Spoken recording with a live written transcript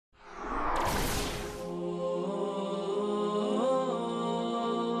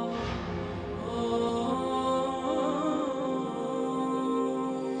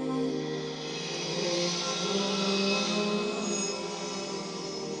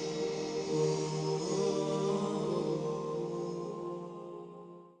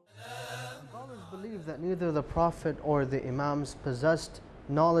believe that neither the Prophet or the Imams possessed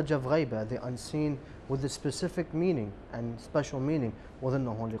knowledge of Ghayba, the unseen, with a specific meaning and special meaning within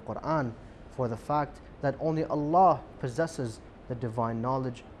the Holy Quran, for the fact that only Allah possesses the divine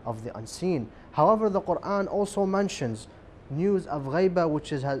knowledge of the unseen. However, the Quran also mentions news of Ghayba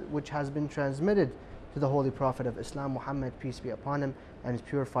which has been transmitted to the Holy Prophet of Islam, Muhammad, peace be upon him, and his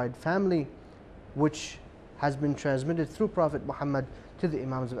purified family, which has been transmitted through Prophet Muhammad to the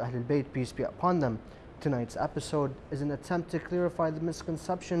Imams of Ahlul-Bait, peace be upon them. Tonight's episode is an attempt to clarify the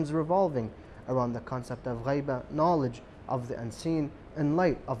misconceptions revolving around the concept of Ghayba, knowledge of the unseen, in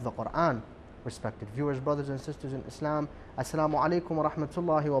light of the Quran. Respected viewers, brothers and sisters in Islam, Assalamu alaikum wa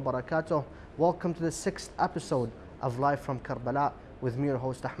rahmatullahi wa barakatuh. Welcome to the 6th episode of Live from Karbala with me, your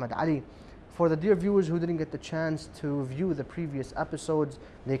host Ahmad Ali. For the dear viewers who didn't get the chance to view the previous episodes,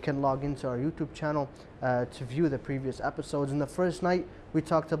 they can log into our YouTube channel to view the previous episodes. In the first night, we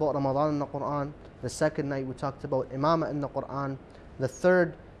talked about Ramadan in the Quran. The second night, we talked about Imamah in the Quran. The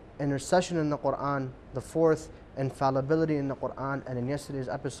third, intercession in the Quran. The fourth, infallibility in the Quran. And in yesterday's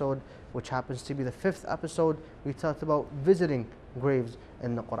episode, which happens to be the 5th episode, we talked about visiting graves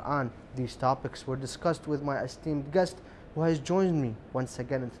in the Quran. These topics were discussed with my esteemed guest, who has joined me once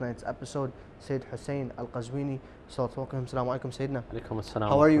again in tonight's episode, Sayed Hossein Al-Qazwini. So welcome. Assalamu alaikum, Sayyidina. Alaikum assalam.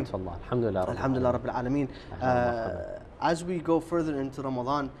 How are you? Alhamdulillah. Alhamdulillah Rabbil Alameen. As we go further into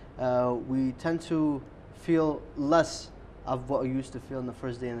Ramadan, we tend to feel less of what we used to feel in the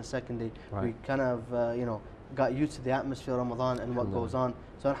first day and the second day. Right. We kind of, got used to the atmosphere of Ramadan and what goes on.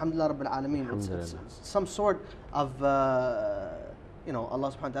 So Alhamdulillah Rabbil Alameen, it's some sort of, Allah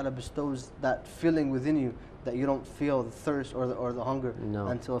subhanahu wa ta'ala bestows that feeling within you that you don't feel the thirst or the hunger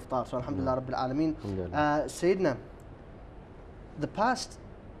until iftar. So Alhamdulillah Rabbil Alameen. Sayyidina, the past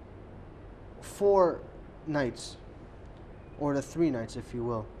 4 nights, or the 3 nights if you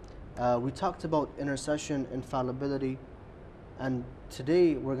will, we talked about intercession, infallibility, and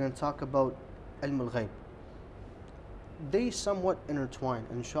today we're going to talk about ilm al-ghayb. They somewhat intertwine.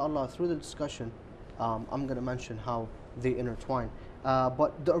 Inshallah, through the discussion, I'm going to mention how they intertwine.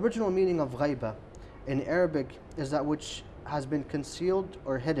 But the original meaning of ghayba in Arabic is that which has been concealed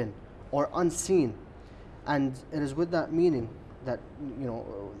or hidden or unseen. And it is with that meaning that,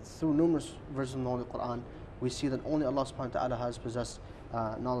 through numerous verses in the Holy Quran, we see that only Allah subhanahu wa ta'ala has possessed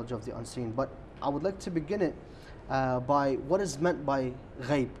knowledge of the unseen. But I would like to begin it by what is meant by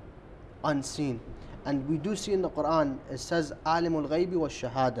ghayb, unseen. And we do see in the Quran, it says, Alimul Ghaybi wa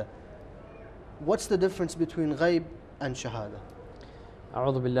Shahada. What's the difference between ghayb and shahada?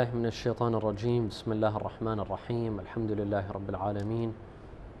 أعوذ بالله من الشيطان الرجيم بسم الله الرحمن الرحيم الحمد لله رب العالمين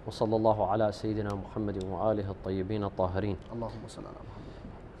وصلى الله على سيدنا محمد وآله الطيبين الطاهرين. اللهم صل على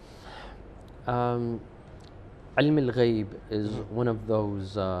محمد. علم الغيب is one of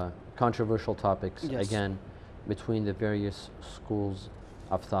those controversial topics, again, between the various schools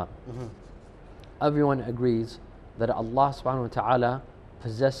of thought. Everyone agrees that Allah subhanahu wa ta'ala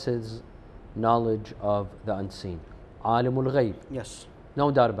possesses knowledge of the unseen. Alimul Ghayb. Yes. No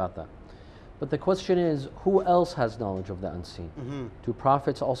doubt about that. But the question is, who else has knowledge of the unseen? Do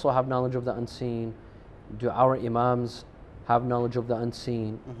prophets also have knowledge of the unseen? Do our imams have knowledge of the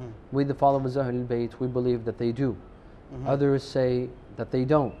unseen? We, the followers of Ahlul-Bait, we believe that they do. Others say that they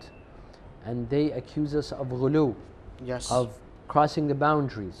don't. And they accuse us of ghulu, of crossing the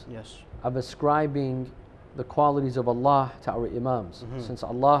boundaries, of ascribing the qualities of Allah to our imams. Since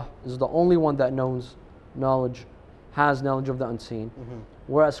Allah is the only one that knows knowledge, has knowledge of the unseen,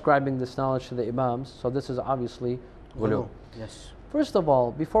 we're ascribing this knowledge to the imams, so this is obviously ghulu. First of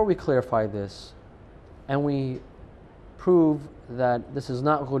all, before we clarify this and we prove that this is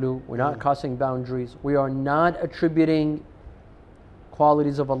not ghulu, we're not crossing boundaries, we are not attributing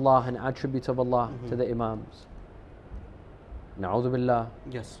qualities of Allah and attributes of Allah to the imams. Na'udhu billah.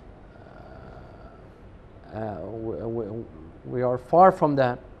 We are far from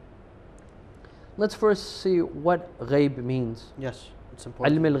that. Let's first see what ghayb means. Yes, it's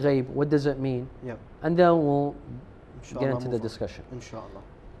important. Ilm al-ghayb, what does it mean? And then we'll get into the discussion. Inshallah.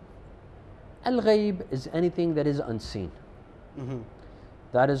 Al-ghayb is anything that is unseen.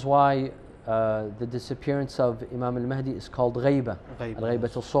 That is why the disappearance of Imam al-Mahdi is called Ghayba.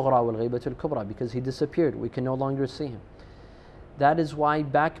 Al-Ghaybat al-Sughra wal-Ghaybat al-Kubra, because he disappeared. We can no longer see him. That is why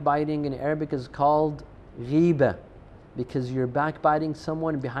backbiting in Arabic is called Ghiba, because you're backbiting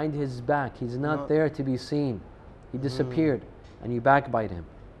someone behind his back. He's not there to be seen. He disappeared and you backbite him.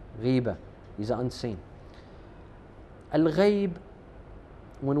 Ghiba, he's unseen. Al-Ghayb,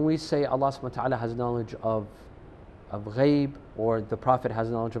 when we say Allah subhanahu wa ta'ala has knowledge of Ghayb, or the Prophet has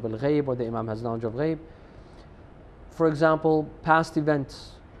knowledge of Al-Ghayb, or the Imam has knowledge of Ghayb, for example, past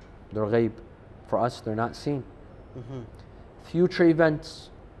events, they're Ghayb. for us they're not seen. Future events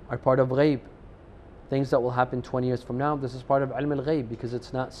are part of Ghayb. Things that will happen 20 years from now, this is part of Ilm al-Ghayb because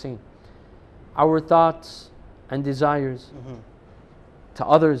it's not seen. Our thoughts and desires to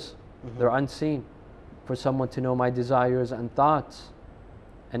others, they're unseen. For someone to know my desires and thoughts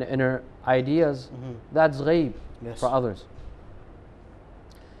and inner ideas, that's Ghayb for others.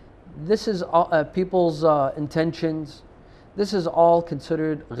 This is all, people's intentions. This is all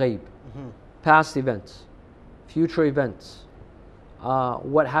considered Ghayb. Past events, future events,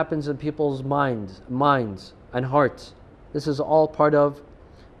 what happens in people's minds and hearts. This is all part of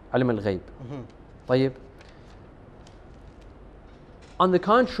Ilm al-Ghayb. طيب. On the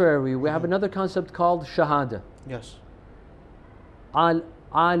contrary, we have another concept called Shahada. Yes. Alim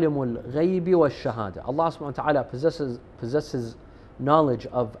al-Ghayb wa Shahada. Allah subhanahu wa ta'ala possesses knowledge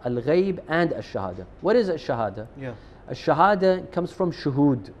of al-Ghayb and al-Shahada. What is al-Shahada? Yeah. Al-Shahada comes from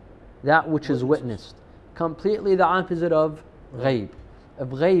shuhud, that which is witnessed. Completely the opposite of Ghayb. If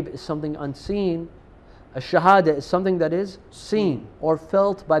Ghayb is something unseen, al-Shahada is something that is seen or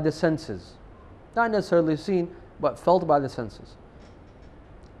felt by the senses. Not necessarily seen, but felt by the senses.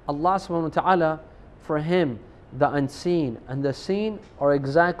 Allah subhanahu wa ta'ala, for Him, the unseen and the seen are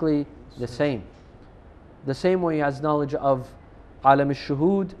exactly the same. The same way He has knowledge of Alam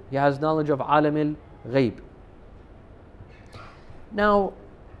al-Shuhud, He has knowledge of Alam al-Ghayb. Now,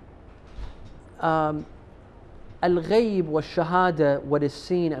 al-Ghayb wa Shahada, what is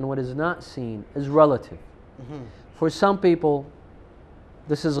seen and what is not seen, is relative. For some people,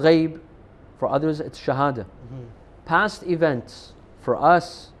 this is Ghayb, for others it's Shahada. Past events, for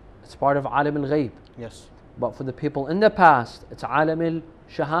us, it's part of Alam al-Ghayb. Yes. But for the people in the past, it's Alam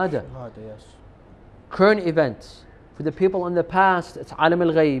al-Shahada. Yes. Current events, for the people in the past, it's Alam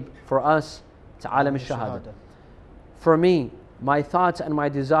al-Ghayb. For us, it's Alam al-Shahada. For me, my thoughts and my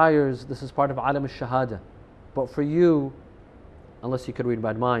desires, this is part of Alam al-Shahada. But for you, unless you could read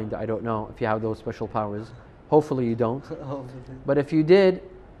my mind, I don't know if you have those special powers. Hopefully you don't. But if you did,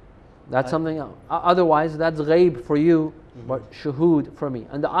 that's something else. Otherwise, that's Ghayb for you, but Shuhud for me.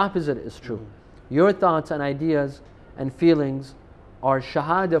 And the opposite is true. Your thoughts and ideas and feelings are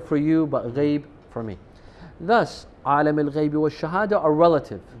Shahada for you, but Ghayb for me. Thus, Alam al-Ghayb wa Shahada are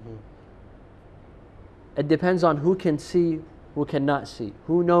relative. It depends on who can see, who cannot see,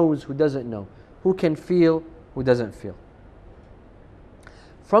 who knows, who doesn't know, who can feel, who doesn't feel.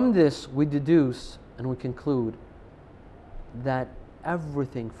 From this, we deduce and we conclude that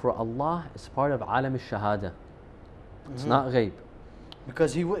everything for Allah is part of Alam al-Shahada. It's not Ghayb.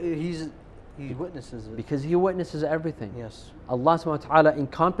 Because he witnesses it. Because He witnesses everything. Yes. Allah subhanahu wa ta'ala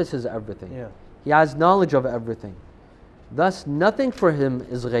encompasses everything. Yeah. He has knowledge of everything. Thus, nothing for Him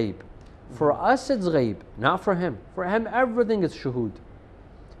is Ghayb. For us, it's Ghayb, not for Him. For Him, everything is Shuhud.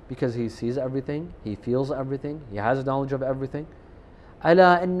 Because He sees everything, He feels everything, He has knowledge of everything.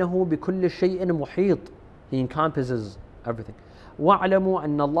 أَلَا إِنَّهُ بِكُلِّ شَيْءٍ مُحِيطٍ. He encompasses everything. وَاعْلَمُوا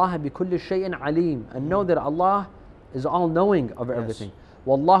أَنَّ اللَّهَ بِكُلِّ شَيْءٍ عَلِيمٌ. And know that Allah is all knowing of everything.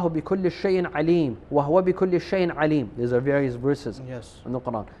 وَاللَّهُ بِكُلِّ شَيْءٍ عَلِيمٌ وَهُوَ بِكُلِّ شَيْءٍ عَلِيمٌ. These are various verses in the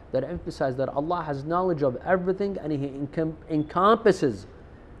Quran that emphasize that Allah has knowledge of everything and He encompasses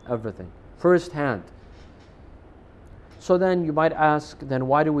everything firsthand. So then you might ask, then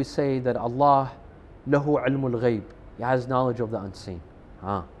why do we say that Allah lahu ilmul ghayb? He has knowledge of the unseen.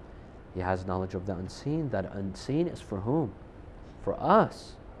 He has knowledge of the unseen. That unseen is for whom? For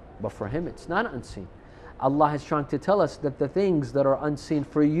us. But for Him it's not unseen. Allah is trying to tell us that the things that are unseen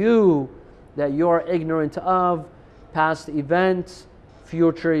for you, that you are ignorant of, past events,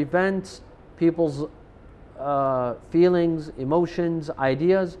 future events, people's feelings, emotions,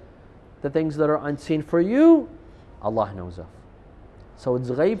 ideas, the things that are unseen for you, Allah knows of. So it's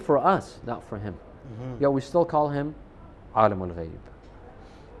Ghayb for us, not for Him. Yet we still call Him Alim al-Ghayb.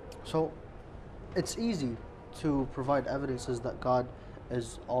 So it's easy to provide evidences that God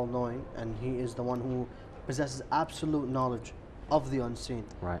is all-knowing and He is the one who possesses absolute knowledge of the unseen.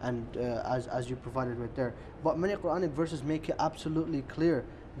 Right. And as you provided right there. But many Quranic verses make it absolutely clear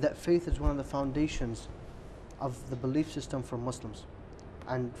that faith is one of the foundations of the belief system for Muslims.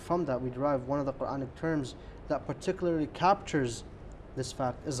 And from that we derive one of the Quranic terms that particularly captures this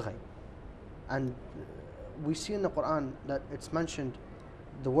fact is Ghayb. And we see in the Quran that it's mentioned,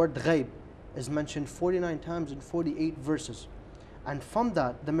 the word Ghayb is mentioned 49 times in 48 verses. And from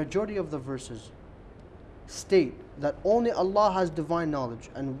that, the majority of the verses state that only Allah has divine knowledge,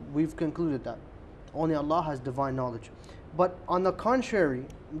 and we've concluded that only Allah has divine knowledge. But on the contrary,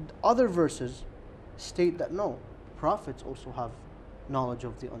 other verses state that no, prophets also have knowledge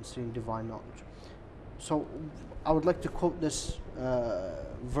of the unseen, divine knowledge. So I would like to quote this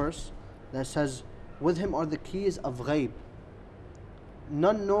verse that says, with him are the keys of Ghayb.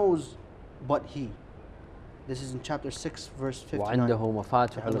 None knows but he. This is in chapter 6 verse 59. وعنده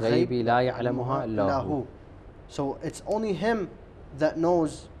مفاتح الغيب لا يعلمها إلا هو. So it's only him that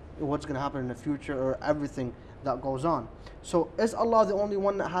knows what's going to happen in the future or everything that goes on. So is Allah the only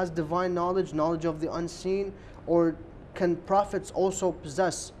one that has divine knowledge, knowledge of the unseen, or can prophets also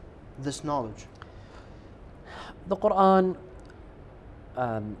possess this knowledge? The Quran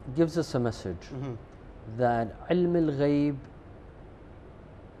gives us a message that ilm al-ghayb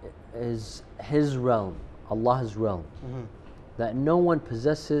is His realm, Allah's realm, that no one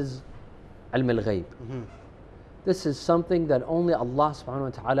possesses ilm al-ghayb. This is something that only Allah subhanahu wa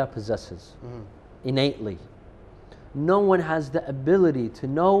ta'ala possesses innately. No one has the ability to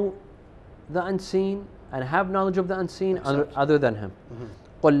know the unseen and have knowledge of the unseen other than Him.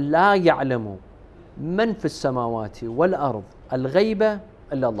 قُلْ لَا يَعْلَمُ مَنْ فِي السَّمَاوَاتِ وَالْأَرْضِ الْغَيْبَ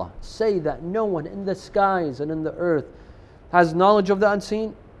إِلَّا اللَّهِ. Say that no one in the skies and in the earth has knowledge of the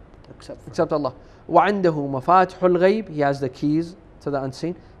unseen except Allah. وَعِنْدَهُ مَفَاتِحُ الْغَيْبِ. He has the keys to the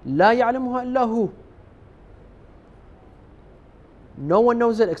unseen. لَا يَعْلَمُهَا إِلَّا هُ. No one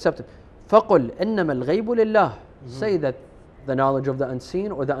knows it except Him. فَقُلْ إِنَّمَا الْغَيْبُ لِلَّهِ. Say that the knowledge of the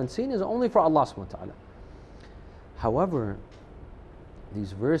unseen or the unseen is only for Allah subhanahu wa ta'ala. However,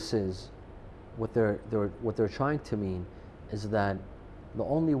 these verses, what they're trying to mean is that the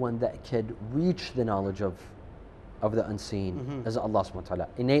only one that could reach the knowledge of the unseen is Allah subhanahu wa ta'ala,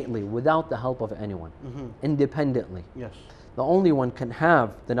 innately, without the help of anyone, independently. Yes. The only one can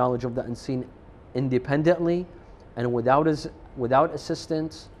have the knowledge of the unseen independently and without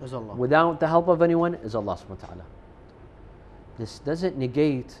assistance, without the help of anyone, is Allah subhanahu wa ta'ala. This doesn't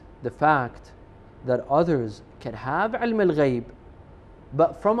negate the fact that others can have ilm al-ghayb,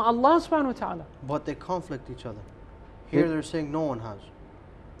 but from Allah subhanahu wa ta'ala. But they conflict each other. Here they're saying no one has.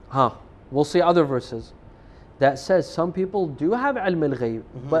 We'll see other verses that says some people do have ilm al-ghayb,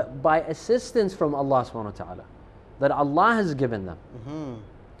 but by assistance from Allah subhanahu wa ta'ala, that Allah has given them.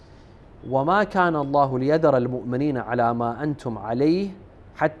 وما كان الله ليذر المؤمنين على ما أنتم عليه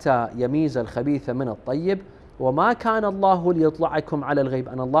حتى يميز الخبيث من الطيب وما كان الله ليطلعكم على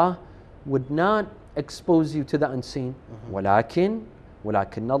الغيب. And Allah would not expose you to the unseen. ولكن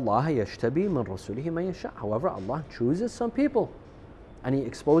الله يجتبي من رسله من يشاء. However, Allah chooses some people and He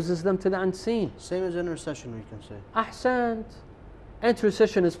exposes them to the unseen. Same as intercession, we can say. أحسنت.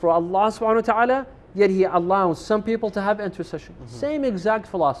 Intercession is for Allah subhanahu wa ta'ala, yet He allows some people to have intercession. Same exact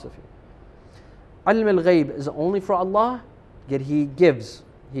philosophy. Ilm al-ghayb is only for Allah, yet He gives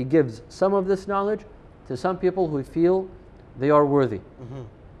some of this knowledge to some people who feel they are worthy.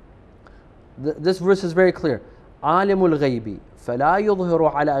 This verse is very clear. عالم الغيب فلا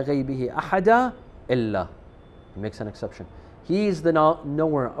يظهر على غيبه أحدا إلا. He makes an exception. He is the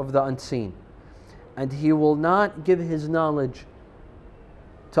knower of the unseen, and He will not give His knowledge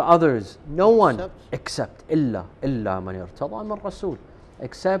to others, no one, except إلا من ارتضى من رسول,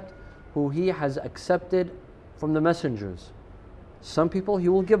 except who He has accepted from the messengers. Some people He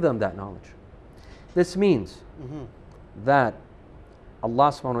will give them that knowledge. This means that Allah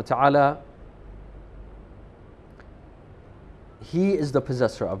subhanahu wa ta'ala, He is the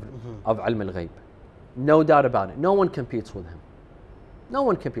possessor of ilm al-ghayb. No doubt about it. No one competes with Him. No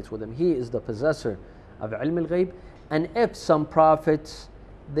one competes with Him. He is the possessor of ilm al-ghayb. And if some prophets,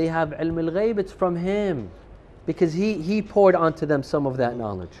 they have ilm al-ghayb, it's from Him, because He poured onto them some of that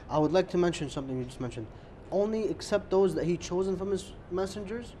knowledge. I would like to mention something you just mentioned. Only except those that He chosen from His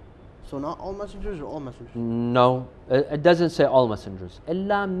messengers? So not all messengers or all messengers? No, it doesn't say all messengers.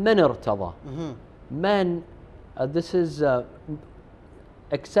 إلا من ارتضى. Man, this is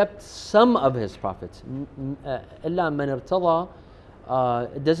except some of His prophets. إلا من ارتضى.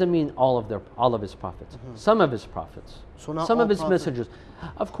 It doesn't mean all of His prophets. Some of His prophets. So not some all of His prophets. messengers.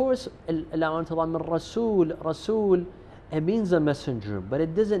 Of course, إلا من ارتضى من Rasul, it means a messenger, but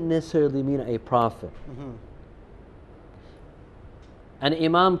it doesn't necessarily mean a prophet. An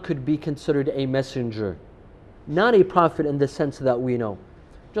imam could be considered a messenger, not a prophet in the sense that we know.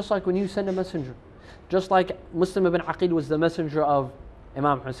 Just like when you send a messenger. Just like Muslim ibn Aqil was the messenger of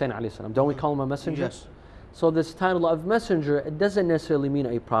Imam Hussein alayhi salam. Don't we call him a messenger? Yes. So this title of messenger, it doesn't necessarily mean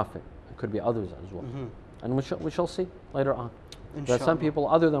a prophet. It could be others as well. And we shall see later on that some people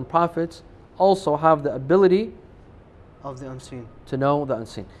other than prophets also have the ability of the unseen, to know the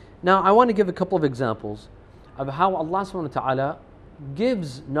unseen. Now I want to give a couple of examples of how Allah subhanahu wa ta'ala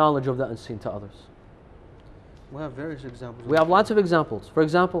gives knowledge of the unseen to others. We have various examples. We have lots of examples. For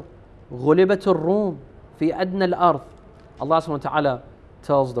example, غُلِبَتُ الرُّومِ فِي أَدْنَى الْأَرْضِ. Allah subhanahu wa ta'ala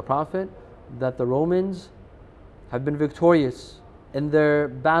tells the Prophet that the Romans have been victorious in their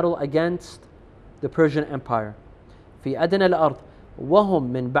battle against the Persian Empire. في أدنى الأرض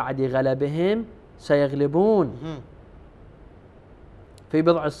وهم من بعد غلبهم سيغلبون في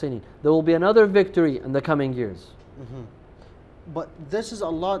بضع السنين. There will be another victory in the coming years. But this is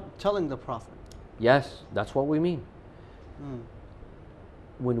Allah telling the Prophet. Yes, that's what we mean.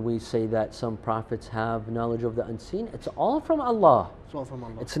 When we say that some prophets have knowledge of the unseen, it's all from Allah. It's all from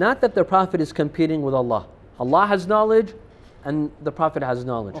Allah. It's not that the Prophet is competing with Allah. Allah has knowledge and the Prophet has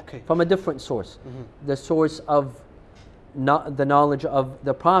knowledge from a different source. The source of the knowledge of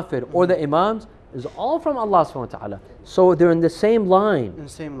the Prophet or the Imams is all from Allah subhanahu wa ta'ala. So they're in the same line. In the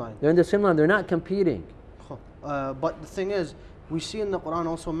same line. They're in the same line. They're not competing. But the thing is, we see in the Quran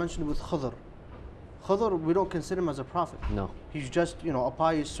also mentioned with Khidr. Khidr, we don't consider him as a prophet. No. He's just, a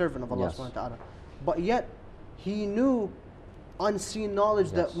pious servant of Allah subhanahu wa ta'ala. But yet, he knew unseen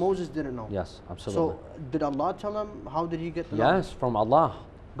knowledge that Moses didn't know. Yes, absolutely. So, did Allah tell him? How did he get the knowledge? Yes, from Allah.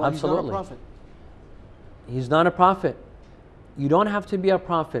 But absolutely. he's not a prophet. He's not a prophet. You don't have to be a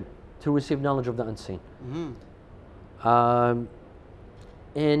prophet to receive knowledge of the unseen.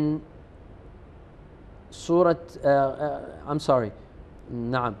 In Surah,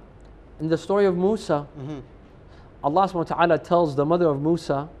 Naam. In the story of Musa, Allah subhanahu wa ta'ala tells the mother of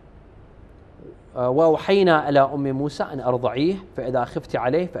Musa, وَأَوْحَيْنَا إِلَىٰ أُمِّ مُوسَى أَنْ أَرْضَعِيهِ فَإِذَا خِفْتِ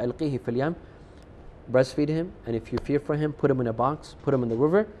عَلَيْهِ فَأَلْقِيهِ فِي الْيَمِّ. Breastfeed him, and if you fear for him, put him in a box, put him in the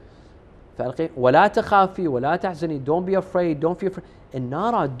river. فَأَلْقِيهِ وَلَا تَخَافِي وَلَا تَحْزَنِي. Don't be afraid, don't fear for him.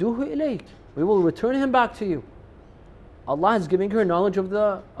 إِنَّا رَادُّوهُ إِلَيْكِ. We will return him back to you. Allah is giving her knowledge of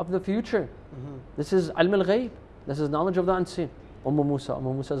the future. This is ilm al-ghayb. This is knowledge of the unseen.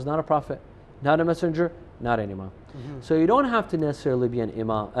 Musa is not a prophet, not a messenger, not an imam. So you don't have to necessarily be an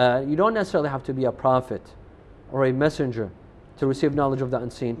imam. You don't necessarily have to be a prophet or a messenger to receive knowledge of the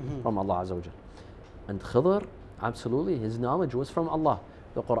unseen from Allah Azza wa Jal. And Khidr, absolutely, his knowledge was from Allah.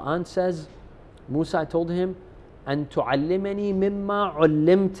 The Quran says, Musa told him, أن تعلمني مما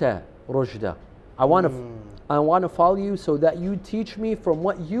علمت رشدا. I want to follow you so that you teach me from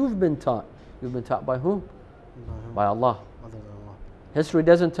what you've been taught. You've been taught by whom? By Allah. History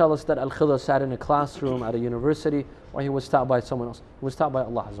doesn't tell us that Al-Khidr sat in a classroom at a university or he was taught by someone else. He was taught by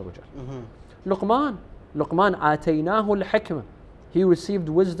Allah Azza wa Jal. Luqman آتيناه الحكمة. He received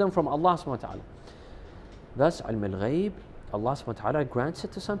wisdom from Allah subhanahu wa ta'ala. Thus, ilm al-ghayb, Allah subhanahu wa ta'ala grants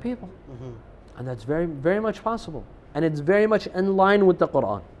it to some people. And that's very, very much possible. And it's very much in line with the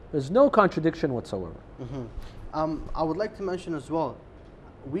Quran. There's no contradiction whatsoever. I would like to mention as well,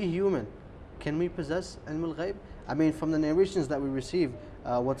 we human, can we possess ilm al-ghayb? I mean, from the narrations that we receive,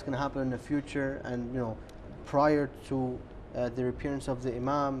 what's going to happen in the future, and prior to the appearance of the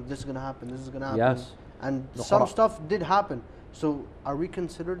Imam, this is going to happen, this is going to happen. Yes. And some stuff did happen. So, are we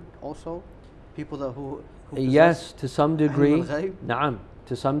considered also people who yes, to some degree. Naam.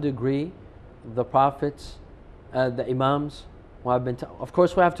 To some degree, the prophets, the Imams, who have been, of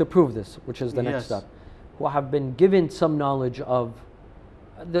course, we have to prove this, which is the next step, who have been given some knowledge of.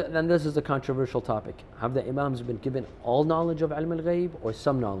 And this is a controversial topic. Have the Imams been given all knowledge of ilm al-ghayb or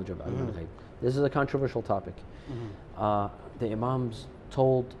some knowledge of ilm al-ghayb? This is a controversial topic. The Imams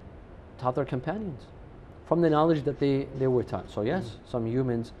taught their companions from the knowledge that they were taught. So yes, some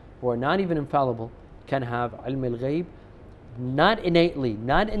humans who are not even infallible can have ilm al-ghayb, not innately,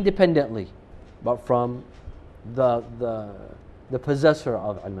 not independently, but from the possessor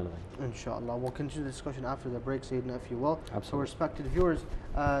of ilm al-ghayb. Inshallah. We'll continue the discussion after the break, Sayyidina, if you will. Absolutely. So respected viewers,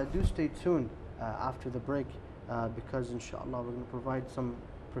 do stay tuned after the break because inshallah we're going to provide some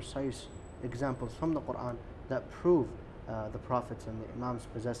precise examples from the Quran that prove the prophets and the Imams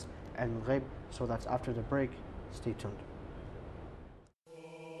possess ilm al-ghayb. So that's after the break. Stay tuned.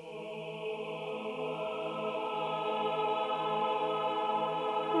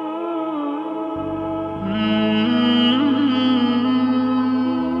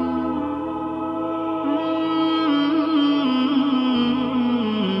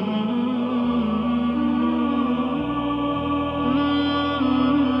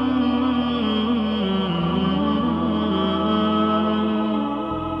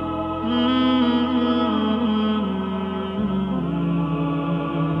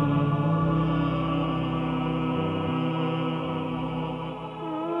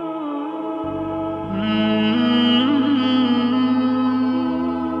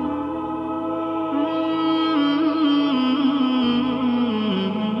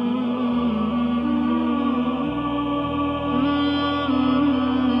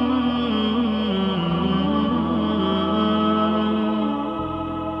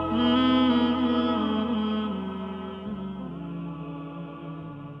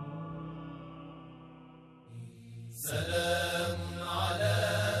 سلام على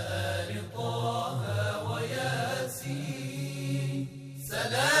آل طه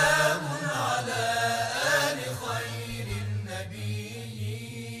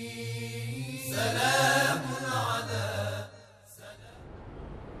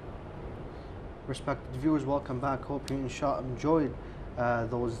Respected viewers, welcome back. Hope you enjoyed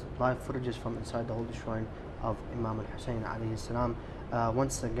those live footages from inside the holy shrine of Imam Al-Hussein alayhi salam.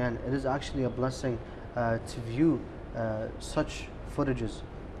 Once again, it is actually a blessing to view such footages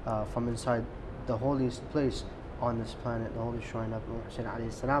from inside the holiest place on this planet, the holy shrine of Imam Hussein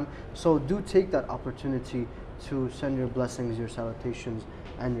alayhi salam. So do take that opportunity to send your blessings, your salutations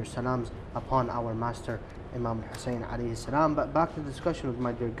and your salams upon our master Imam Hussein alayhi salam. But back to the discussion with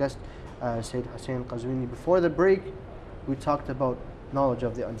my dear guest, Sayed Hossein Al-Qazwini. Before the break, we talked about knowledge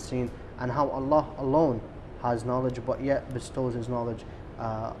of the unseen and how Allah alone has knowledge, but yet bestows His knowledge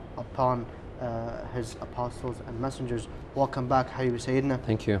upon His apostles and messengers. Welcome back, Habibi Sayyidina.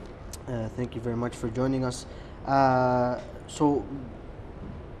 Thank you. Thank you very much for joining us. So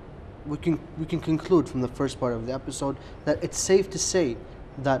we can conclude from the first part of the episode that it's safe to say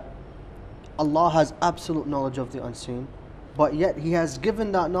that Allah has absolute knowledge of the unseen, but yet He has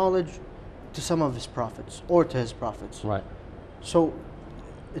given that knowledge to some of His prophets or to His prophets. Right. So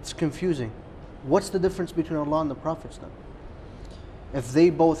it's confusing. What's the difference between Allah and the prophets then, if they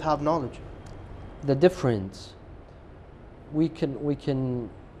both have knowledge? The difference, we can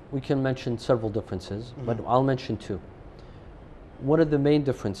mention several differences, but I'll mention two. One of the main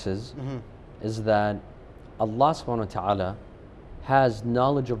differences is that Allah subhanahu wa ta'ala has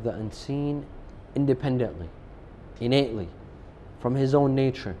knowledge of the unseen independently, innately, from His own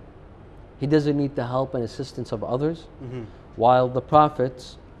nature. He doesn't need the help and assistance of others. While the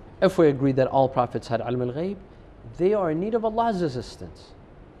prophets, if we agree that all prophets had ilm al-ghayb, they are in need of Allah's assistance.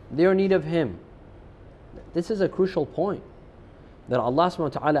 They are in need of Him. This is a crucial point, that Allah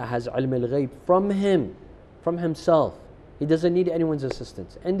subhanahu wa ta'ala has ilm al-ghayb from Him, from Himself. He doesn't need anyone's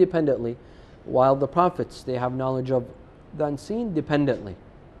assistance, independently, while the prophets, they have knowledge of the unseen dependently.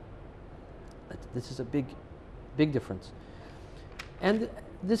 This is a big difference. And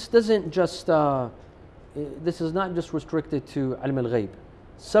this doesn't just, this is not just restricted to ilm al-ghayb.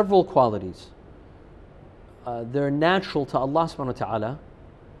 Several qualities, they're natural to Allah subhanahu wa ta'ala,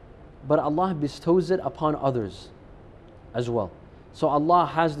 but Allah bestows it upon others as well. So Allah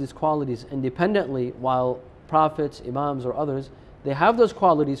has these qualities independently, while prophets, imams or others, they have those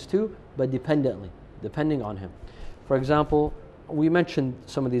qualities too, but dependently, depending on Him. For example, we mentioned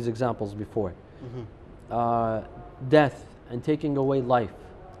some of these examples before. Death and taking away life.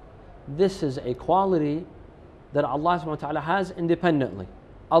 This is a quality that Allah subhanahu wa ta'ala has independently.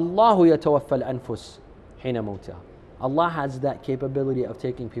 Allahu yatawaffa al-anfus hina mawtiha. Allah has that capability of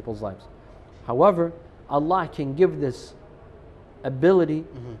taking people's lives. However, Allah can give this ability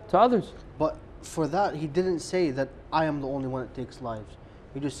to others. But for that, He didn't say that I am the only one that takes lives.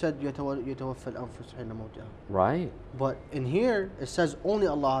 He just said yatawaffa al-anfus hina mawtiha. Right. But in here, it says only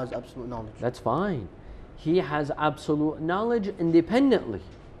Allah has absolute knowledge. That's fine. He has absolute knowledge independently.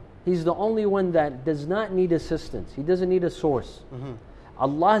 He's the only one that does not need assistance. He doesn't need a source.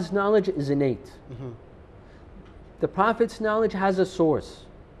 Allah's knowledge is innate. The Prophet's knowledge has a source.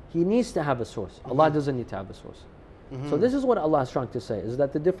 He needs to have a source. Allah doesn't need to have a source. So this is what Allah is trying to say, is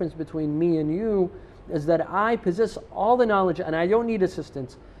that the difference between me and you is that I possess all the knowledge and I don't need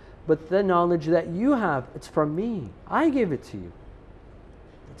assistance, but the knowledge that you have, it's from me. I gave it to you.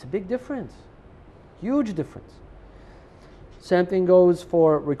 It's a big difference. Huge difference. Same thing goes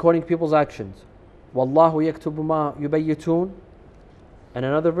for recording people's actions. Wallahu yaktubu ma yubayyitun. And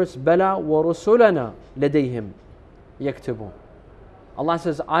another verse, Bala wa rusulana ladayhim yaktubun. Allah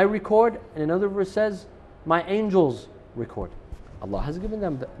says, I record, and another verse says, my angels record. Allah has given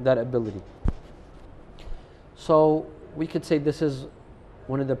them that ability. So we could say this is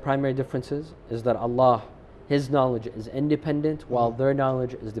one of the primary differences, is that Allah, His knowledge is independent while their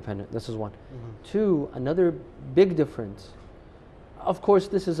knowledge is dependent. This is one. Two, another big difference. Of course,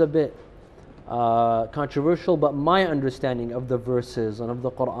 this is a bit controversial, but my understanding of the verses and of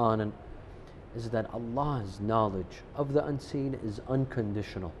the Quran is that Allah's knowledge of the unseen is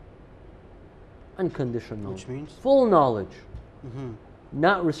unconditional. Unconditional. Which means? Full knowledge.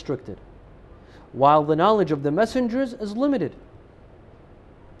 Not restricted. While the knowledge of the messengers is limited.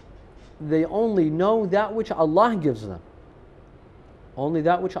 They only know that which Allah gives them. Only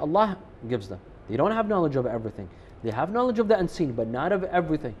that which Allah gives them. They don't have knowledge of everything. They have knowledge of the unseen, but not of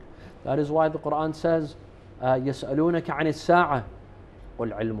everything. That is why the Quran says, يَسْأَلُونَكَ عَنِ السَّاعَةِ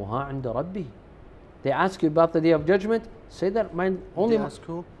وَالْعِلْمُهَا عِنْدَ رَبِّي. They ask you about the Day of Judgment. Say that mine only. They ask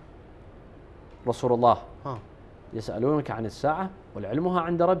who? Rasulullah. يَسْأَلُونَكَ عَنِ السَّاعَةِ وَالْعِلْمُهَا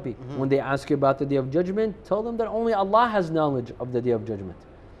عِنْدَ رَبِّي. When they ask you about the Day of Judgment, tell them that only Allah has knowledge of the Day of Judgment.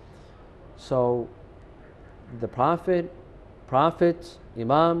 So, the prophets,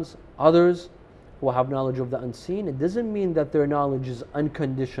 imams, others who have knowledge of the unseen, it doesn't mean that their knowledge is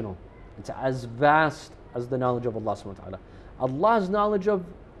unconditional. It's as vast as the knowledge of Allah subhanahu wa ta'ala. Allah's knowledge of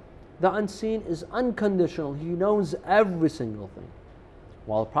the unseen is unconditional. He knows every single thing.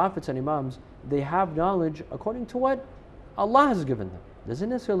 While prophets and imams, they have knowledge according to what Allah has given them. Doesn't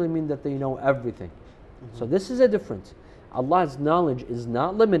necessarily mean that they know everything. So this is a difference. Allah's knowledge is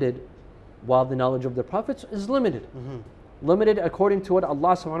not limited, while the knowledge of the prophets is limited. Limited according to what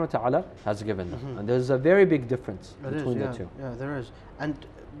Allah subhanahu wa ta'ala has given them. And there's a very big difference between the two. Yeah, there is. And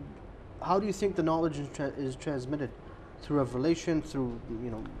how do you think the knowledge is transmitted? Through revelation, through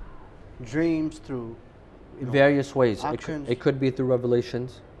dreams, through various ways. Actions. It could be through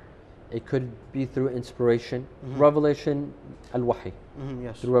revelations. It could be through inspiration. Revelation, al-wahi.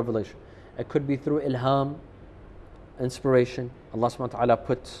 Yes. Through revelation. It could be through ilham, inspiration. Allah subhanahu wa ta'ala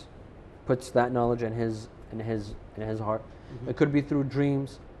puts that knowledge in his heart. It could be through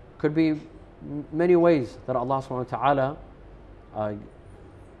dreams. It could be many ways that Allah subhanahu wa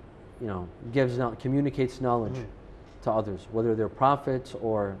ta'ala communicates knowledge to others, whether they're prophets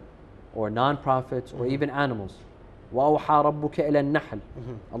or non-prophets or even animals. وَأَوْحَى رَبُّكَ إِلَى النَّحْلِ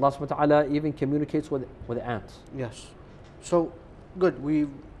Allah subhanahu wa ta'ala even communicates with ants. Yes. So, good. We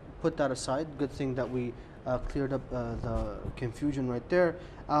put that aside. Good thing that we cleared up the confusion right there.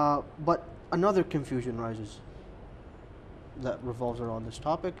 But another confusion rises that revolves around this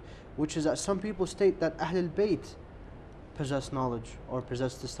topic, which is that some people state that Ahlul-Bait possess knowledge or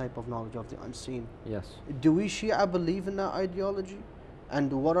possess this type of knowledge of the unseen. Yes. Do we Shia believe in that ideology?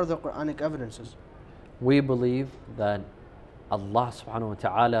 And what are the Quranic evidences? We believe that Allah subhanahu wa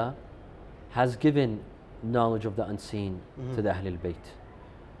ta'ala has given knowledge of the unseen to the Ahlul-Bait.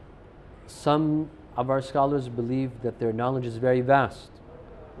 Some of our scholars believe that their knowledge is very vast.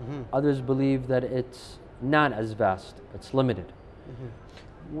 Others believe that it's not as vast, it's limited.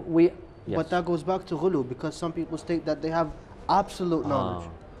 Yes. But that goes back to ghulu, because some people state that they have absolute knowledge.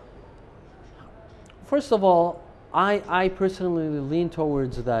 First of all, I personally lean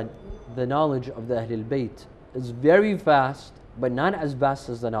towards that the knowledge of the Ahlul-Bait is very vast, but not as vast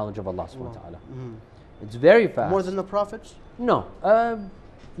as the knowledge of Allah subhanahu wa ta'ala. It's very vast. More than the prophets? No.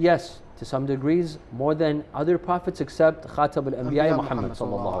 Yes, to some degrees, more than other prophets except Khatam al-Anbiya Muhammad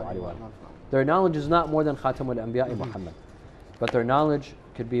sallallahu alayhi wa sallam. Their knowledge is not more than Khatam al-Anbiya Muhammad. But their knowledge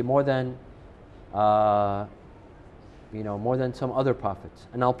could be more than more than some other prophets.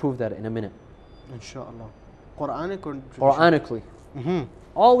 And I'll prove that in a minute. Inshallah. Quranic or Quranically.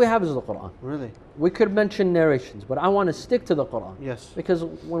 All we have is the Quran. Really? We could mention narrations, but I want to stick to the Quran. Yes. Because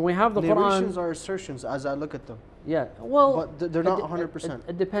when we have the Quran... Narrations are assertions as I look at them. Yeah, well... But they're not 100%.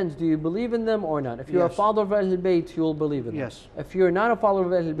 It depends. Do you believe in them or not? If you're a follower of Ahlul-Bait, you will believe in them. Yes. If you're not a follower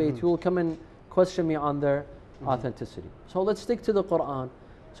of Ahlul-Bait, you will come and question me on their authenticity. So let's stick to the Quran,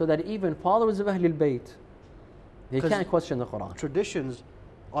 so that even followers of Ahlul-Bait, they can't question the Quran. Traditions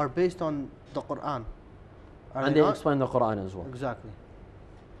are based on the Quran. And they explain the Quran as well. Exactly.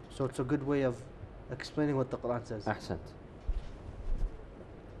 So it's a good way of explaining what the Quran says. Ahsant.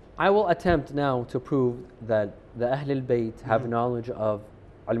 I will attempt now to prove that the Ahlul-Bait have knowledge of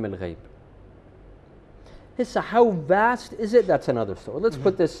Ilm al-Ghayb. How vast is it? That's another story. Let's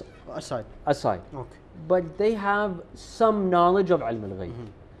put this aside. Okay. But they have some knowledge of Ilm al-Ghayb.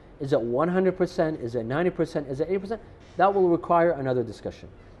 Is it 100%? Is it 90%? Is it 80%? That will require another discussion.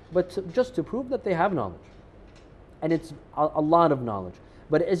 But just to prove that they have knowledge. And it's a lot of knowledge.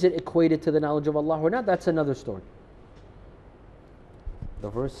 But is it equated to the knowledge of Allah or not? That's another story. The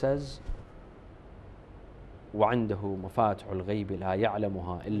verse says, وعنده مفاتح الغيب لا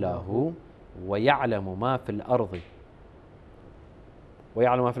يعلمها إلا هو ويعلم ما في الأرض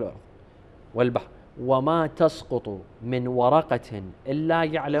والبحر وما تسقط من ورقة إلا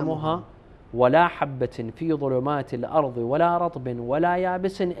يعلمها ولا حبة في ظلمات الأرض ولا رطب ولا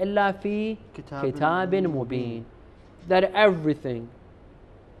يابس إلا في كتاب مبين. That everything,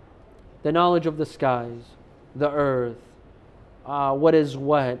 the knowledge of the skies, the earth, what is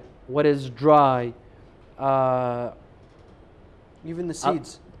wet, what is dry, even the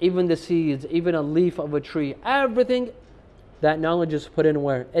seeds. Even a leaf of a tree, everything, that knowledge is put in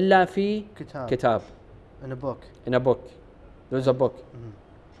where? إلا في kitab. In a book. In a book. There's a book.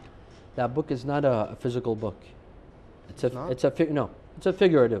 That book is not a physical book. It's a figurative. It's a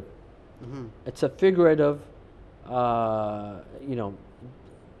figurative. It's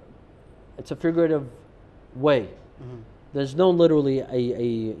a figurative way. There's no literally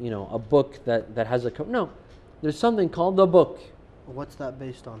a book that has a no. There's something called the book. What's that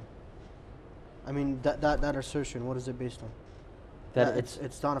based on? I mean that assertion. What is it based on? That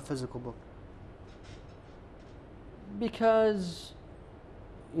it's not a physical book. Because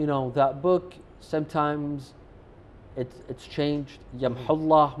that book sometimes it's changed. يَمْحُ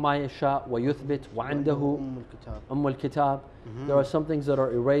اللَّهُ مَا يَشَاءُ وَيُثْبِتُ وَعِنْدَهُ أُمُّ الْكِتَابِ. There are some things that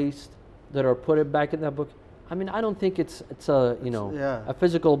are erased, that are put back in that book. I mean, I don't think it's a, you know, a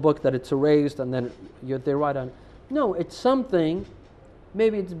physical book that it's erased and then they write on. No, it's something,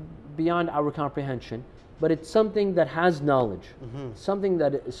 maybe it's beyond our comprehension, but it's something that has knowledge, something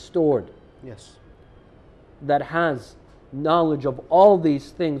that is stored. Yes. That has knowledge of all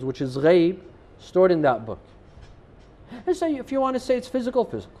these things, which is Ghayb, stored in that book. And so if you want to say it's physical,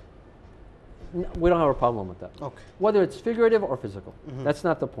 physical. We don't have a problem with that. Okay. Whether it's figurative or physical. That's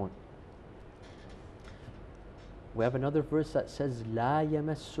not the point. We have another verse that says, لا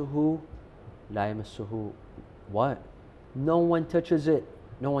يمسه, لا يمسه, what? No one touches it.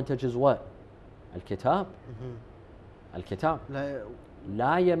 No one touches what? Al-Kitab. Al-Kitab.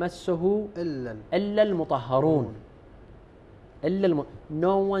 لا يمسه إلا المطهرون.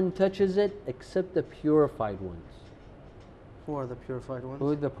 No one touches it except the purified ones. Who are the purified ones?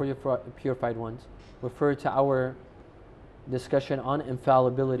 Who are the purified ones? Refer to our discussion on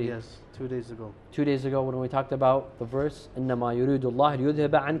infallibility. Yes, 2 days ago. 2 days ago when we talked about the verse إنما يريد الله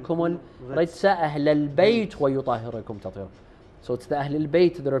ليذهب عنكم الرجس أهل البيت ويطهركم تطهيرا. So it's the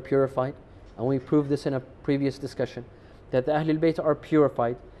Ahlul-Bait that are purified, and we proved this in a previous discussion that the Ahlul-Bait are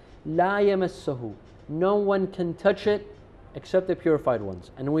purified. لا يمسه, no one can touch it except the purified ones,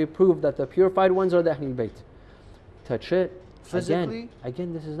 and we proved that the purified ones are the Ahlul-Bait. Touch it physically?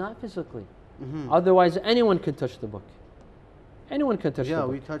 Again, this is not physically. Otherwise, anyone can touch the book. Anyone can touch the book.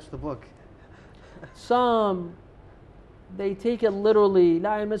 Yeah, we touch the book. Some, they take it literally.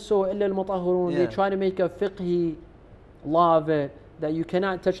 لا يمسه إلا المطهرون. They try to make a fiqhi law of it, that you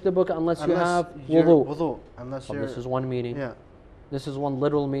cannot touch the book unless you have wudu. This is one meaning. Yeah. This is one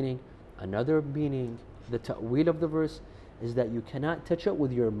literal meaning. Another meaning, the ta'wil of the verse, is that you cannot touch it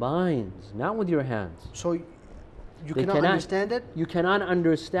with your minds, not with your hands. So you cannot understand it? You cannot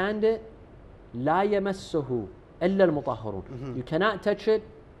understand it. لا يمسه إلا المطهرون. You cannot touch it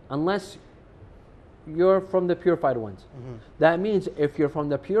unless you're from the purified ones. That means if you're from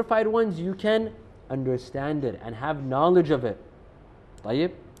the purified ones, you can understand it and have knowledge of it.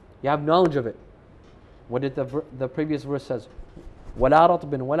 طيب? You have knowledge of it. What did the previous verse says? ولا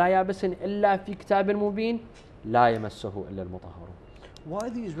رطب ولا يابس إلا في كتاب مبين لا يمسه إلا المطهرون. Why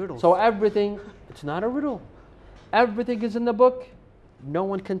these riddles? So everything, it's not a riddle. Everything is in the book. No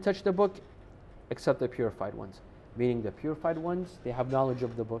one can touch the book except the purified ones. Meaning the purified ones, they have knowledge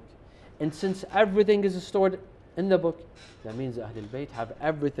of the book. And since everything is stored in the book, that means the Ahlul-Bait have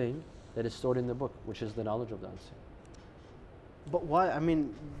everything that is stored in the book, which is the knowledge of the unseen. But why? I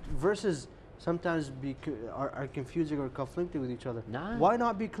mean, verses sometimes are confusing or conflicting with each other. نعم. Why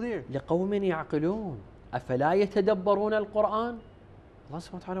not be clear? لقوم يعقلون أفلا يتدبرون القرآن. Allah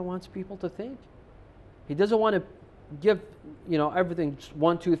subhanahu wa ta'ala wants people to think. He doesn't want to give, everything just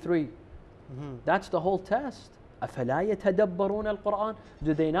 1, 2, 3. That's the whole test. أفلا يتدبرون القرآن.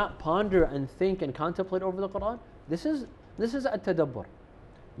 Do they not ponder and think and contemplate over the Quran? This is at-tadabbur.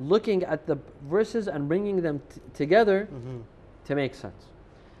 Looking at the verses and bringing them together to make sense.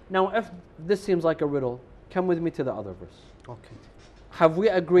 Now, if this seems like a riddle, come with me to the other verse. Okay. Have we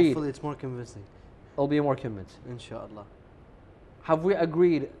agreed? Hopefully it's more convincing. It'll be more convincing. Inshallah. Have we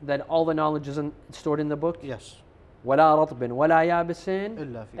agreed that all the knowledge is stored in the book? Yes. ولا رطب ولا يابس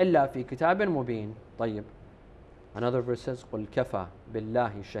إلا في كتاب مبين. طيب. Another verse says قل كفى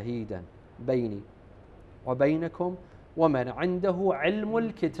بالله شهيدا بيني وبينكم ومن عنده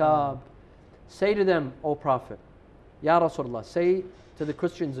علم الكتاب. Say to them, O Prophet, Ya Rasulullah, say to the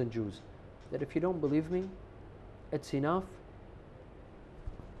Christians and Jews that if you don't believe me, it's enough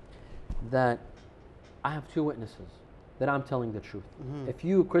that I have 2 witnesses that I'm telling the truth. If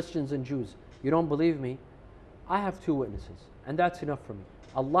you Christians and Jews, you don't believe me, I have 2 witnesses, and that's enough for me.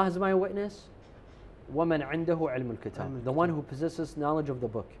 Allah is my witness. وَمَنْ عِنْدَهُ عِلْمُ الْكِتَابِ. The one who possesses knowledge of the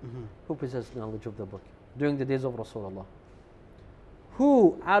book. Who possesses knowledge of the book during the days of Rasulullah?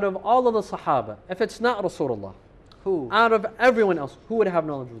 Who out of all of the Sahaba, if it's not Rasulullah, who out of everyone else, who would have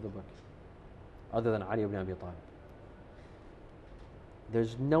knowledge of the book other than Ali ibn Abi Talib?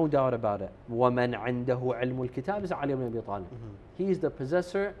 There's no doubt about it. وَمَنْ عِنْدَهُ عِلْمُ الْكِتَابِ is Ali ibn Abi Talib. He is the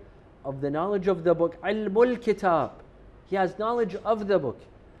possessor of the knowledge of the book. عِلْمُ الْكِتَابِ. He has knowledge of the book.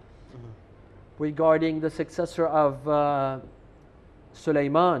 Regarding the successor of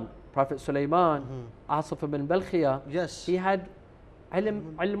Sulaiman, Prophet Sulaiman, Asif ibn Balkhiya, yes, he had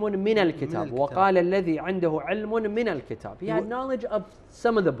علم من الكتاب. وقال الذي عنده علم من الكتاب. He had knowledge of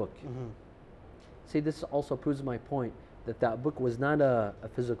some of the book. See, this also proves my point that book was not a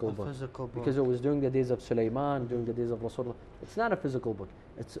physical book. Because it was during the days of Sulaiman, during the days of Rasulullah. It's not a physical book.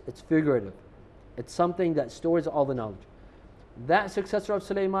 It's figurative. It's something that stores all the knowledge. That successor of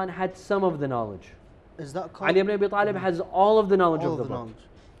Sulaiman had some of the knowledge. Is that called? Ali ibn Abi Talib has all of the knowledge All of the the book. knowledge.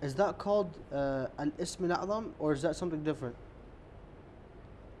 Is that called al-ism al-a'zam, or is that something different?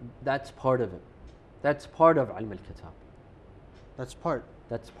 That's part of it. That's part of ilm al-kitab. That's part.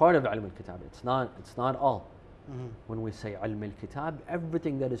 That's part of ilm al-kitab. It's not all. When we say ilm al-kitab,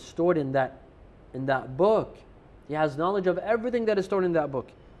 everything that is stored in that book, he has knowledge of everything that is stored in that book.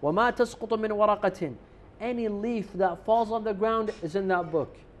 وَمَا تَسْقُطُ مِنْ وَرَقَةٍ. Any leaf that falls on the ground is in that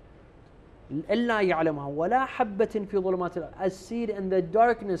book. إِلَّا يَعْلَمُهَا وَلَا حَبَّةٍ فِي ظُلُمَاتِ الْأَرْضِ. A seed in the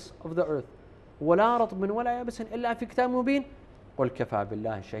darkness of the earth. وَلَا رَطْبٍ وَلَا يَابِسٍ إِلَّا فِي كِتَابٍ مُبِينٍ. قُلْ كَفَى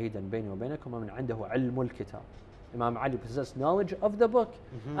بِاللَّهِ شَهِيدًا بَيْنِي وَبَيْنَكُمْ وَمَنْ عِنْدَهُ عِلْمُ الْكِتَابِ. Imam Ali possessed knowledge of the book,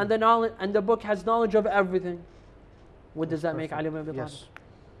 and the book has knowledge of everything. What does that make Ali ibn Abi Talib? Yes.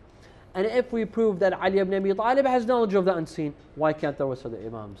 And if we prove that Ali ibn Abi Talib has knowledge of the unseen, why can't the rest of the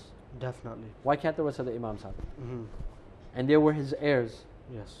Imams? Definitely. Why can't the rest of the Imams have it? And they were his heirs,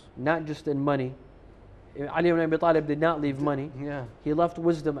 Yes. not just in money. Ali ibn Abi Talib did not leave money. Yeah. He left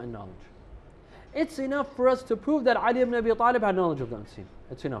wisdom and knowledge. It's enough for us to prove that Ali ibn Abi Talib had knowledge of the unseen.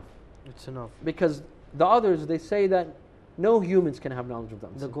 It's enough. It's enough. Because the others, they say that no humans can have knowledge of the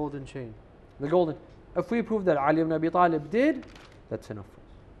unseen. The golden chain. The golden. If we prove that Ali ibn Abi Talib did, that's enough for us.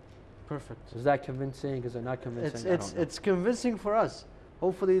 Perfect. Is that convincing? Is it not convincing? It's convincing for us.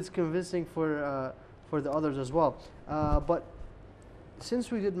 Hopefully, it's convincing for the others as well. But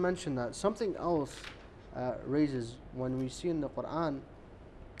since we did mention that, something else raises when we see in the Quran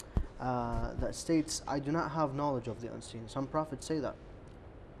that states, "I do not have knowledge of the unseen." Some prophets say that.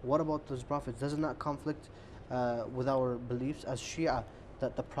 What about those prophets? Doesn't that conflict with our beliefs as Shia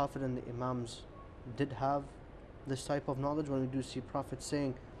that the Prophet and the Imams did have this type of knowledge? When we do see prophets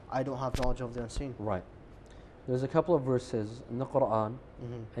saying, "I don't have knowledge of the unseen." Right. There's a couple of verses in the Quran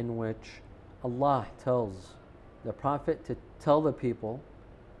in which Allah tells the Prophet to tell the people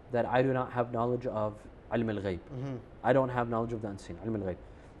that I do not have knowledge of ilm al-ghayb. I don't have knowledge of the unseen. Ilm al-ghayb.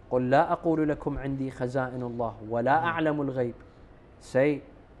 قُلْ لَا أَقُولُ لَكُمْ عِنْدِي خَزَائِنُ اللَّهِ وَلَا أَعْلَمُ الْغَيْبِ. Say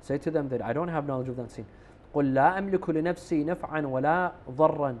to them that I don't have knowledge of the unseen. قُلْ لَا أَمْلِكُ لِنَفْسِي نَفْعًا وَلَا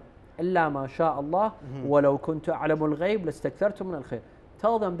ضَرًّا إِلَّا مَا شَاءَ اللَّهُ وَلَوْ كُنْتُ أَعْلَمُ الْغَيْبِ لَاسْتَكْثَرْتُ مِنَ الْخَيْرِ.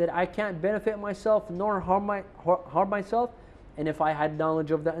 Tell them that I can't benefit myself nor harm myself, and if I had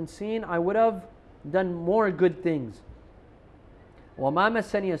knowledge of the unseen, I would have done more good things. وَمَا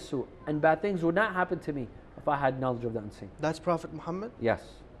مَسَّنِيَ السُّوءُ. And bad things would not happen to me if I had knowledge of the unseen. That's Prophet Muhammad?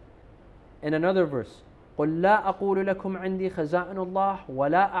 Yes. In another verse, قُلْ لَا أَقُولُ لَكُمْ عِنْدِي خَزَائِنُ اللَّهِ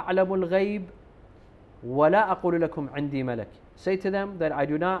وَلَا أَعْلَمُ الْغَيْبِ وَلَا أَقُولُ لَكُمْ عِنْدِي مَلَكٍ. Say to them that I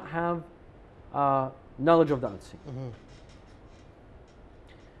do not have knowledge of the unseen.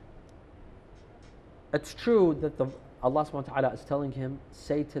 It's true that Allah subhanahu wa ta'ala is telling him,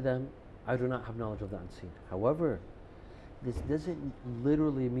 say to them, I do not have knowledge of the unseen. However, this doesn't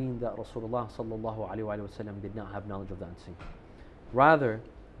literally mean that Rasulullah sallallahu alayhi wa sallam did not have knowledge of the unseen. Rather,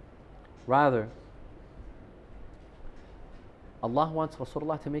 Allah wants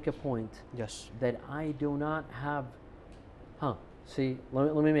Rasulullah to make a point that I do not have. See,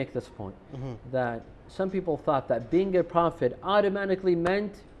 let me make this point. That some people thought that being a prophet automatically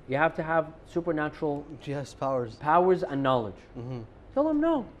meant you have to have supernatural powers and knowledge. Tell them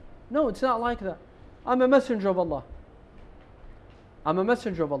no, it's not like that. I'm a messenger of Allah.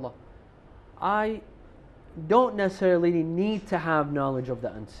 I don't necessarily need to have knowledge of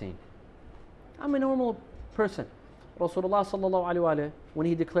the unseen. I'm a normal person. Rasulullah sallallahu alaihi wasallam, when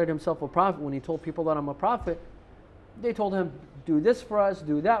he declared himself a prophet, when he told people that I'm a prophet, they told him, do this for us,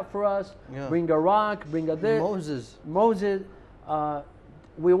 do that for us, bring a rock, bring a this. Moses,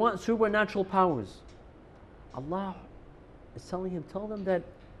 we want supernatural powers. Allah is telling him, tell them that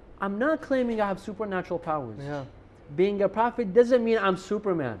I'm not claiming I have supernatural powers. Being a prophet doesn't mean I'm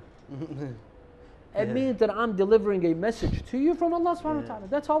Superman. It means that I'm delivering a message to you from Allah subhanahu wa ta'ala.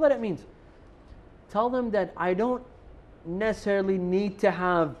 That's all that it means. Tell them that I don't necessarily need to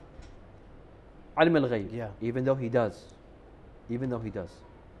have ilm al-ghayb, even though he does.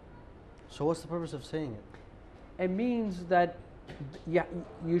 So what's the purpose of saying it? It means that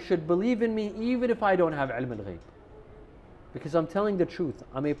you should believe in me even if I don't have ilm al-ghayb. Because I'm telling the truth.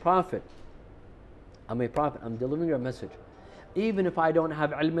 I'm a prophet. I'm delivering a message. Even if I don't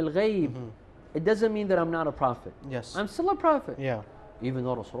have ilm al-ghayb, it doesn't mean that I'm not a prophet. I'm still a prophet. Even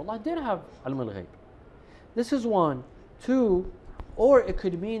though Rasulullah did have ilm al-ghayb. This is one. Two, or it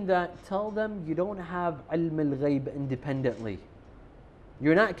could mean that tell them you don't have ilm al-ghayb independently.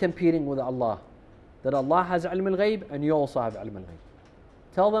 You're not competing with Allah. That Allah has ilm al-ghayb and you also have ilm al-ghayb.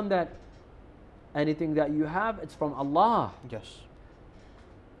 Tell them that anything that you have, it's from Allah.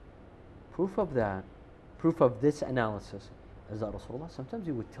 proof of that, proof of this analysis, is that Rasulullah sometimes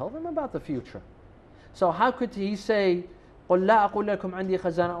he would tell them about the future. So how could he say, قُلْ لَا أَقُلْ لَكُمْ عَنْدِي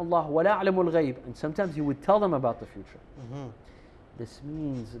خَزَانَ اللَّهِ وَلَا أَعْلَمُ الْغَيْبِ, and sometimes he would tell them about the future. This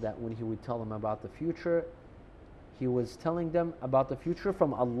means that when he would tell them about the future, he was telling them about the future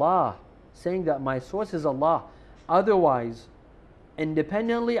from Allah, saying that my source is Allah. Otherwise,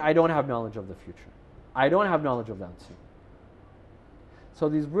 independently, I don't have knowledge of the future. I don't have knowledge of the unseen. So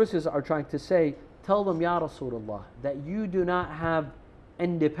these verses are trying to say, tell them, Ya Rasulullah, that you do not have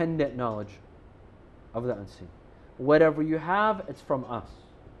independent knowledge of the unseen. Whatever you have, it's from us.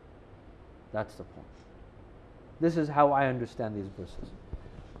 That's the point. This is how I understand these verses.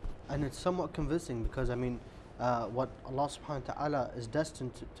 And it's somewhat convincing because, I mean, what Allah subhanahu wa ta'ala is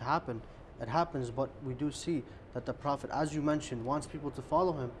destined to happen, it happens, but we do see that the Prophet, as you mentioned, wants people to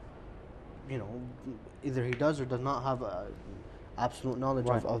follow him. You know, either he does or does not have absolute knowledge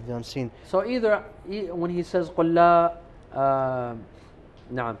of the unseen. So either when he says قُلْ لَا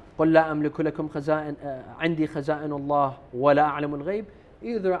نعم قُلْ لَا أَمْلِكُ لَكُمْ خَزَائِنَ عِنْدِي خَزَائِنُ اللَّهِ وَلَا أَعْلَمُ الْغَيْبِ,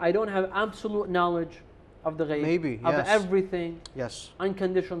 either I don't have absolute knowledge of the Ghayb, maybe, of yes, everything, yes,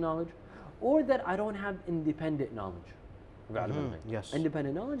 unconditional knowledge, or that I don't have independent knowledge. Yes,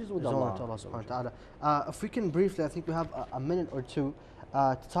 independent knowledge is with Allah. subhanahu wa ta'ala. If we can briefly, I think we have a minute or two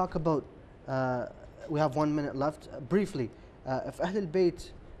to talk about, we have 1 minute left. Briefly, if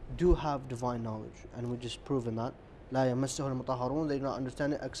Ahlul-Bait do have divine knowledge, and we just proven that, لا يمسه المطهرون, they do not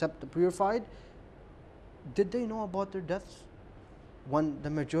understand it except the purified, did they know about their deaths when the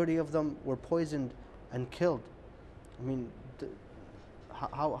majority of them were poisoned and killed? I mean,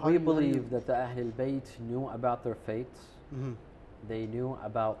 how we believe that the Ahlul-Bait knew about their fates. They knew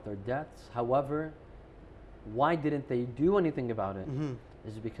about their deaths. However, why didn't they do anything about it?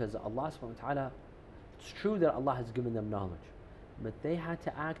 Is because Allah subhanahu wa ta'ala, it's true that Allah has given them knowledge, but they had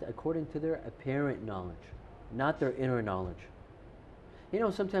to act according to their apparent knowledge, not their inner knowledge. You know,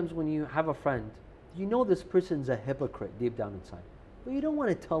 sometimes when you have a friend, you know this person's a hypocrite deep down inside, but you don't want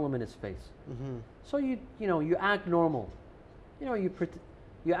to tell him in his face. So you act normal. You know,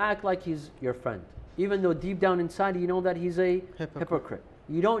 you act like he's your friend, even though deep down inside you know that he's a hypocrite.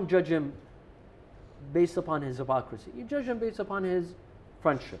 You don't judge him based upon his hypocrisy. You judge him based upon his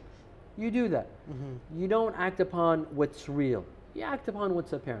friendship. You do that. You don't act upon what's real. You act upon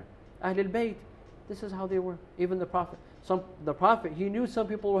what's apparent. Ahlul-Bait, this is how they were. Even the Prophet. The Prophet, he knew some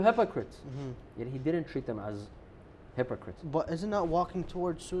people were hypocrites, yet he didn't treat them as hypocrites. But isn't that walking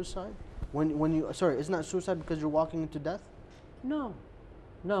towards suicide? When you isn't that suicide because you're walking into death? No,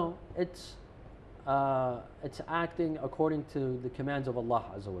 it's acting according to the commands of Allah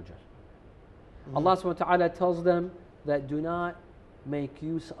Azza wa Jal. Allah subhanahu wa ta'ala tells them that do not make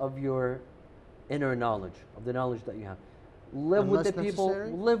use of your inner knowledge, of the knowledge that you have. Live with the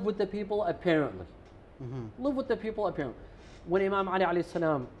people apparently. Live with the people apparently. When Imam Ali alayhi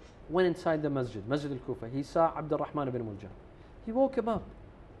salam went inside the Masjid al-Kufa, he saw Abd al-Rahman ibn Muljam. He woke him up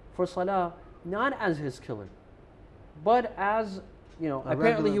for salah, not as his killer, but as, you know,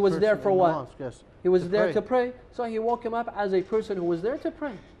 apparently he was there for what? Mosque, yes. He was there to pray, so he woke him up as a person who was there to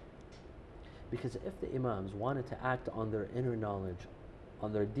pray. Because if the Imams wanted to act on their inner knowledge,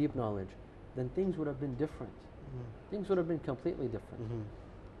 on their deep knowledge, then things would have been different. Things would have been completely different.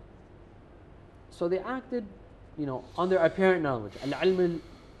 So they acted, you know, on their apparent knowledge. Al-ilm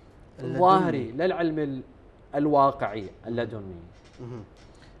al-zahiri, lal-ilm al-waqi'i, al-ladunni.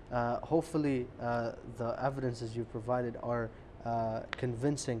 Hopefully the evidences you provided are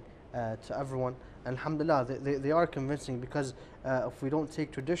convincing to everyone. Alhamdulillah, they are convincing, because if we don't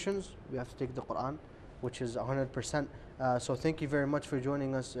take traditions, we have to take the Quran, which is 100%. So thank you very much for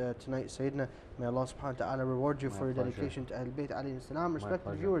joining us tonight, Sayyidina. May Allah subhanahu wa ta'ala reward you for your dedication to Ahlul-Bait alayhi salam.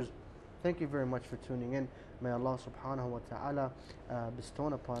 Respected viewers, thank you very much for tuning in. May Allah subhanahu wa ta'ala bestow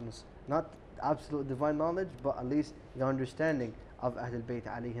upon us not absolute divine knowledge, but at least the understanding of Ahlul-Bait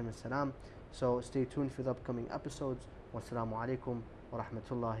alayhim salam. So stay tuned for the upcoming episodes. Wassalamu alaikum wa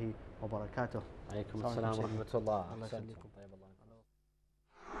rahmatullahi wa barakatuh. Alaikum assalam wa rahmatullah.